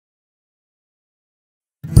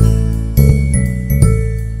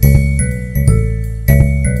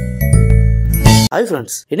Hi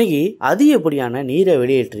friends, இன்னைக்கு அதிகப்படியான நீரை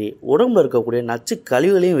வெளியேற்றி உடம்புல இருக்கக்கூடிய நச்சு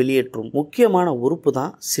கழிவுகளையும் வெளியேற்றும் முக்கியமான உறுப்பு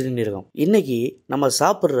தான் சிறுநீரகம். இன்னைக்கு நம்ம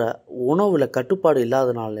சாப்பிட்ற உணவுல கட்டுப்பாடு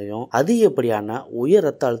இல்லாதனாலையும் அதிகப்படியான உயர்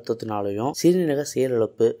ரத்த அழுத்தத்தினாலையும் சிறுநீரக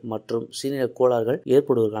செயலிழப்பு மற்றும் சிறுநீரக கோளாறுகள்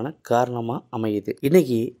ஏற்படுவதற்கான காரணமா அமையுது.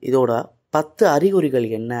 இன்னைக்கு இதோட 10 அறிகுறிகள்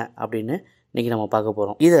என்ன அப்படின்னு இன்னைக்கு நம்ம பார்க்க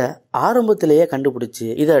போறோம். இதை ஆரம்பத்திலேயே கண்டுபிடிச்சு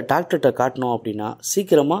இதை டாக்டர்கிட்ட காட்டணும் அப்படின்னா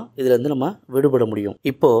சீக்கிரமா இதுல இருந்து நம்ம விடுபட முடியும்.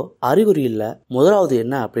 இப்போ அறிகுறியில முதலாவது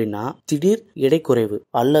என்ன அப்படின்னா திடீர் எடை குறைவு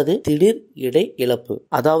அல்லது திடீர் எடை இழப்பு.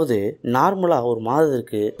 அதாவது நார்மலா ஒரு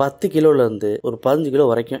மாதத்திற்கு 10 கிலோல இருந்து ஒரு 15 கிலோ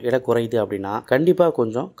வரைக்கும் எடை குறையுது அப்படின்னா கண்டிப்பா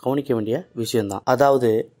கொஞ்சம் கவனிக்க வேண்டிய விஷயம் தான்.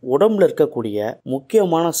 அதாவது உடம்புல இருக்கக்கூடிய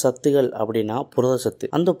முக்கியமான சத்துகள் அப்படின்னா புரத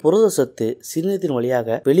சத்து. அந்த புரத சத்து சிறுநீரகத்தின்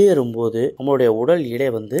வழியாக வெளியேறும் போது நம்மளுடைய உடல்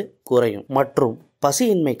எடை குறையும். மற்றும்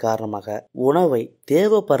பசியின்மை காரணமாக உணவை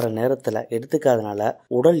தேவைப்படுற நேரத்துல எடுத்துக்காதனால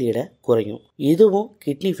உடல் எடை குறையும். இதுவும்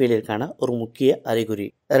கிட்னி ஃபெயிலியருக்கான ஒரு முக்கிய அறிகுறி.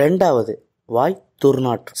 2வது வாய்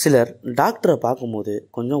துர்நாற்றம். சிலர் டாக்டரை பார்க்கும்போது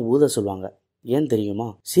கொஞ்சம் ஊத சொல்லுவாங்க. ஏன் தெரியுமா?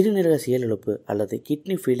 சிறுநீரக செயலிழப்பு அல்லது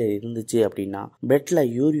கிட்னி ஃபெயிலியர் இருந்துச்சு அப்படின்னா பிளட்ல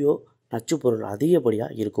யூரியோ நச்சு பொருள் அதிகப்படியா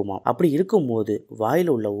இருக்குமா. அப்படி இருக்கும்போது வாயில்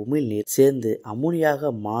உள்ள உமிழ்நீர் சேர்ந்து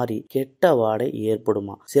அமோனியாக மாறி கெட்ட வாடை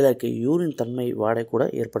ஏற்படுமா. சிலருக்கு யூரின் தன்மை வாடை கூட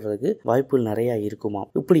ஏற்படுறதுக்கு வாய்ப்புகள் நிறைய இருக்குமா.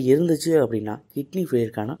 இப்படி இருந்துச்சு அப்படின்னா கிட்னி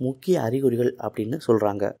ஃபெயிலியருக்கான முக்கிய அறிகுறிகள் அப்படின்னு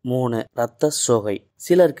சொல்றாங்க. 3 ரத்த சோகை.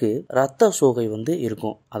 சிலருக்கு ரத்த சோகை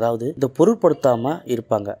இருக்கும். அதாவது இந்த பொருட்படுத்தாம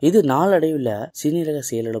இருப்பாங்க. இது நாளடைவில் சிறுநீரக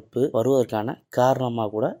செயலிழப்பு வருவதற்கான காரணமா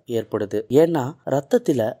கூட ஏற்படுது. ஏன்னா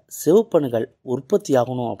ரத்தத்தில சிவப்பணுகள் உற்பத்தி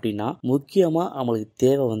ஆகணும் அப்படின்னா முக்கியமா நம்மளுக்கு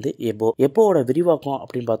தேவை எப்போட விரிவாக்கம்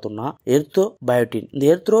அப்படின்னு பார்த்தோம்னா எரித்ரோபயோட்டின். இந்த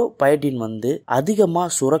எரித்ரோபயோட்டின் அதிகமா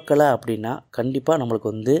சுரக்கல அப்படின்னா கண்டிப்பா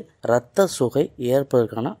நம்மளுக்கு ரத்த சோகை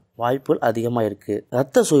ஏற்பதற்கான வாய்ப்புகள் அதிகமா இருக்கு.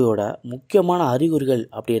 ரத்த சோகையோட முக்கியமான அறிகுறிகள்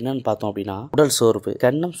அப்படி என்னன்னு பார்த்தோம் அப்படின்னா உடல் சோர்வு,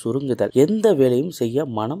 கன்னம் சுருங்குதல், எந்த வேலையும் செய்ய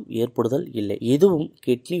மனம் ஏற்படுதல் இல்லை. இதுவும்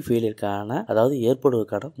கிட்னி ஃபெயிலியருக்கான அதாவது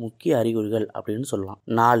ஏற்படுவதற்கான முக்கிய அறிகுறிகள் அப்படின்னு சொல்லலாம்.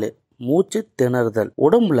 4 மூச்சு திணறுதல்.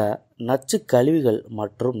 உடம்புல நச்சு கழிவுகள்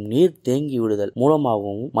மற்றும் நீர் தேங்கி விடுதல்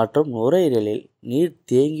மூலமாகவும் மற்றும் நுரையீரலில் நீர்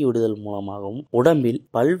தேங்கி விடுதல் மூலமாகவும் உடம்பில்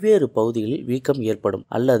பல்வேறு பகுதிகளில் வீக்கம் ஏற்படும்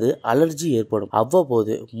அல்லது அலர்ஜி ஏற்படும்.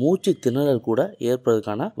 அவ்வப்போது மூச்சு திணறல் கூட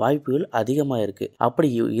ஏற்பதற்கான வாய்ப்புகள் அதிகமா இருக்கு. அப்படி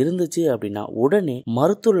இருந்துச்சு அப்படின்னா உடனே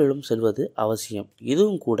மருத்துவரிடம் செல்வது அவசியம்.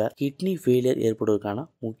 இதுவும் கூட கிட்னி ஃபெயிலியர் ஏற்படுவதற்கான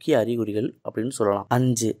முக்கிய அறிகுறிகள் அப்படின்னு சொல்லலாம்.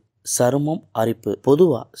 5 சருமம் அரிப்பு.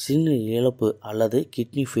 பொதுவா சிறுநீர் இழப்பு அல்லது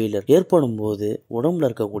கிட்னி ஃபெயிலியர் ஏற்படும் போது உடம்புல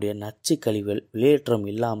இருக்கக்கூடிய நச்சு கழிவுகள் வெளியேற்றம்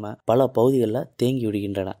இல்லாம பல பகுதிகளில் தேங்கி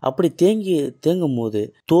விடுகின்றன. அப்படி தேங்கும் போது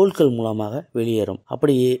தோல்கள் மூலமாக வெளியேறும்.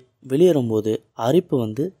 அப்படியே வெளியேறும் போது அரிப்பு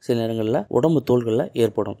சில நேரங்கள்ல உடம்பு தோள்கள்ல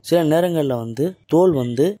ஏற்படும். சில நேரங்கள்ல தோல்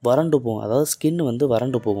வறண்டு போகும். அதாவது ஸ்கின்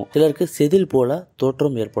வறண்டு போகும். சிலருக்கு செதில் போல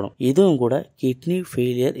தோற்றம் ஏற்படும். இதுவும் கூட கிட்னி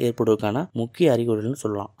ஃபெயிலியர் ஏற்படுவதற்கான முக்கிய அறிகுறிகள்னு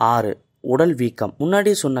சொல்லலாம். 6 உடல் வீக்கம். முன்னாடி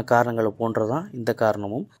சொன்ன காரணங்கள் போன்றதான் இந்த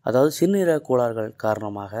காரணமும். அதாவது சிறுநீரக கோளாறுகள்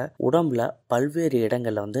காரணமாக உடம்புல பல்வேறு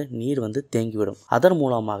இடங்கள்ல நீர் தேங்கிவிடும். அதன்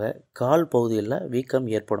மூலமாக கால் பகுதிகளில் வீக்கம்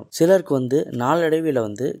ஏற்படும். சிலருக்கு நாளடைவில்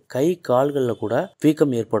கை கால்கள்ல கூட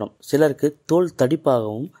வீக்கம் ஏற்படும். சிலருக்கு தோல்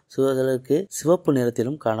தடிப்பாகவும் சிலருக்கு சிவப்பு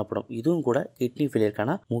நிறத்திலும் காணப்படும். இதுவும் கூட கிட்னி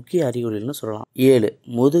ஃபெயிலியருக்கான முக்கிய அறிகுறிகள்னு சொல்லலாம். 7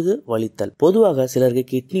 முதுகு வலித்தல். பொதுவாக சிலருக்கு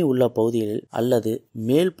கிட்னி உள்ள பகுதிகளில் அல்லது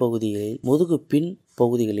மேல் பகுதிகளில் முதுகு பின்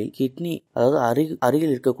பகுதிகளில் கிட்னி அதாவது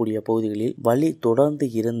அருகில் இருக்கக்கூடிய பகுதிகளில் வலி தொடர்ந்து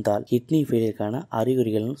இருந்தால் கிட்னி ஃபெயிலியருக்கான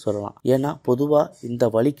அறிகுறிகள் சொல்லலாம். ஏன்னா பொதுவா இந்த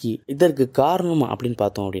வலிக்கு இதற்கு காரணம் அப்படின்னு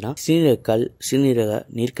பார்த்தோம் அப்படின்னா சிறுநீரக கல், சிறுநீரக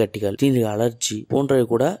நீர்க்கட்டிகள், சிறுநீரக அலர்ஜி போன்றவை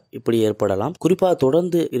கூட இப்படி ஏற்படலாம். குறிப்பா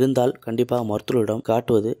தொடர்ந்து இருந்தால் கண்டிப்பா மருத்துவரிடம்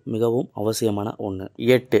காட்டுவது மிகவும் அவசியமான ஒன்று.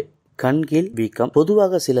 8 கண்கீழ் வீக்கம்.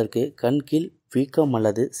 பொதுவாக சிலருக்கு கண்கீழ் வீக்கம்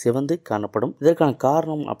அல்லது சிவந்து காணப்படும். இதற்கான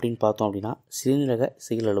காரணம் அப்படின்னு பார்த்தோம் அப்படின்னா சிறுநீரக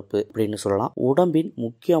செயலிழப்பு அப்படின்னு சொல்லலாம். உடம்பின்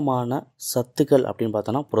முக்கியமான சத்துக்கள் அப்படின்னு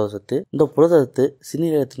பார்த்தோம்னா புரதசத்து. இந்த புரதசத்து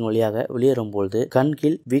சிறுநீரகத்தின் வழியாக வெளியேறும் பொழுது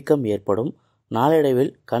கண்கீழ் வீக்கம் ஏற்படும்.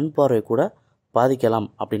 நாளடைவில் கண் பார்வை கூட பாதிக்கலாம்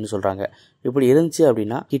அப்படின்னு சொல்றாங்க. இப்படி இருந்துச்சு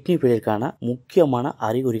அப்படின்னா கிட்னி ஃபெயிலியருக்கான முக்கியமான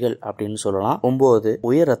அறிகுறிகள் அப்படின்னு சொல்லலாம். 9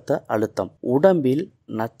 உயர் ரத்த அழுத்தம். உடம்பில்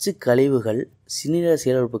நச்சு கழிவுகள் சிறுநீரக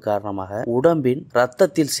செயலிழப்பு காரணமாக உடம்பின்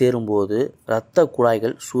ரத்தத்தில் சேரும் போது ரத்த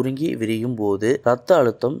குழாய்கள் சுருங்கி விரியும் போது ரத்த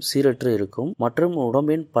அழுத்தம் சீரற்று இருக்கும். மற்றும்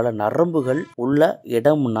உடம்பின் பல நரம்புகள் உள்ள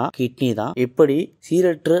இடம்னா கிட்னி தான். இப்படி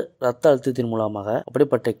சீரற்ற ரத்த அழுத்தத்தின் மூலமாக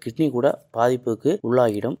அப்படிப்பட்ட கிட்னி கூட பாதிப்புக்கு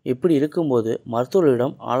உள்ளாகிடும். இப்படி இருக்கும்போது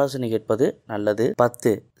மருத்துவரிடம் ஆலோசனை கேட்பது நல்லது.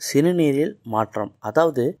 10 சிறுநீரில் மாற்றம்.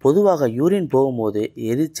 அதாவது பொதுவாக யூரின் போகும்போது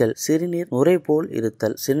எரிச்சல், சிறுநீர் நுரை போல்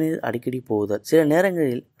இருத்தல், சிறுநீர் அடிக்கடி போகுதல், சில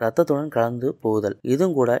நேரங்களில் ரத்தத்துடன் கலந்து போகுதல்,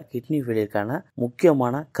 இதுவும் கூட கிட்னி ஃபெயிலியருக்கான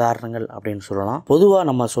முக்கியமான காரணங்கள் அப்படின்னு சொல்லலாம். பொதுவா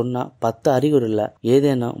நம்ம சொன்ன 10 அறிகுறில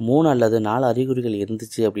ஏதேனும் 3 அல்லது 4 அறிகுறிகள்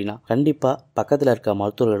இருந்துச்சு அப்படின்னா கண்டிப்பா பக்கத்துல இருக்க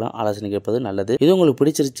மருத்துவர்களிடம் ஆலோசனை கேட்பது நல்லது. இது உங்களுக்கு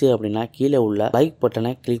பிடிச்சிருச்சு அப்படின்னா கீழே உள்ள லைக்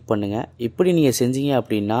பட்டனை கிளிக் பண்ணுங்க. இப்படி நீங்க செஞ்சீங்க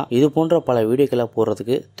அப்படின்னா இது போன்ற பல வீடியோக்களை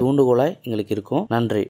போடுறதுக்கு தூண்டுகோலாய் எங்களுக்கு இருக்கும். நன்றி.